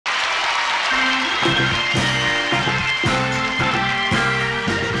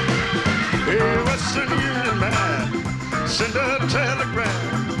send a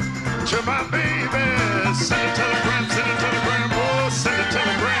telegram to my baby. Send a telegram, oh, send a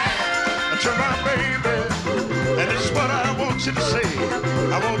telegram to my baby. And it's what I want you to say.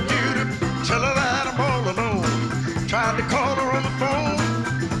 I want you to tell her that I'm all alone. Tried to call her on the phone.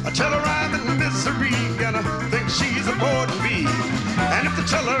 I tell her I'm in misery and I think she's a bored bee. And if the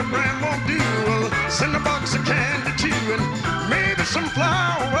telegram won't do, well, send a box of candy too and maybe some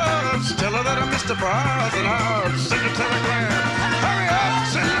flowers. Tell her that I missed her for hours and I'll send a telegram. Hurry up,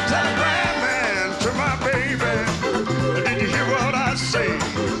 send a telegram, man, to my baby. Did you hear what I say?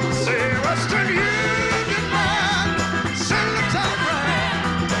 Say Western Union man, send a telegram.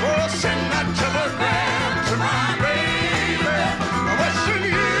 Oh, send that telegram to my baby. Western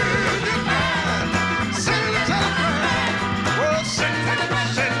Union man, send a telegram. Oh, send it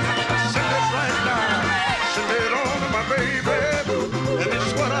right now. Send it on to my baby. And this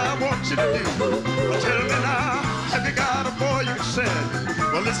is what I want you to do. Well, tell me now, have you got a boy you can send?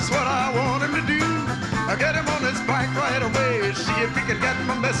 Well, this is what I want him to do. I'll get him on his bike right away. See if he can get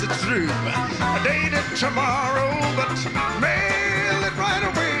my message through. I date it tomorrow, but mail it right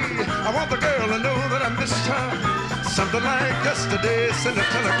away. I want the girl to know that I missed her. Something like yesterday, send a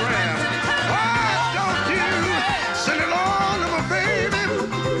telegram. Why don't you send it on to my baby?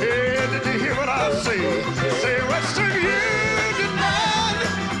 Hey, did you hear what I say? Say Western Union man,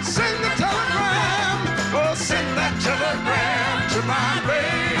 send the telegram. Oh, send that telegram to my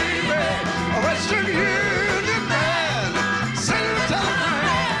baby. Western Union man, send the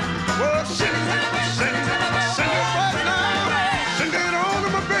telegram. Oh, send it right now. Send it on to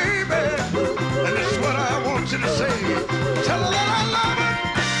my baby. And this is what I want you to say. Tell her that I love her.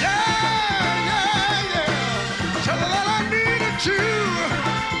 Yeah, yeah, yeah. Tell her that I need her too.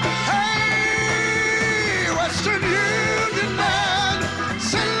 Hey, Western Union man,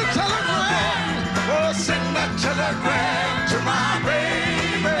 send the telegram. Oh, send that telegram to my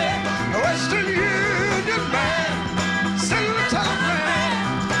baby. Western Union man, send the telegram.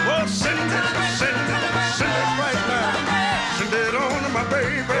 Oh, send it right now. Send it on to my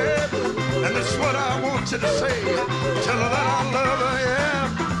baby. And this is what I want you to say. Tell her that I love her,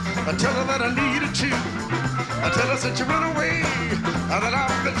 yeah. I tell her that I need her too. I tell her that you went away, and that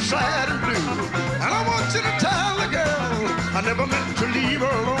I've been sad and blue. And I want you to tell the girl I never meant to leave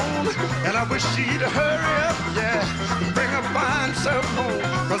her alone. And I wish she'd hurry up, yeah, and bring her fine self home.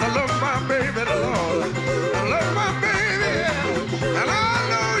 Cause I love my baby, the Lord. I love my baby, yeah. And I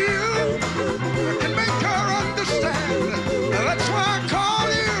know you can make her understand. And that's why I call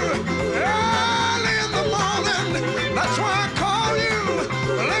you early in the morning. That's why I call you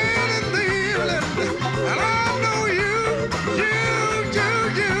late in the evening. And I know you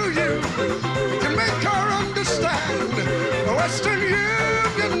can make her understand. Western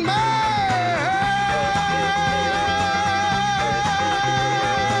Union man.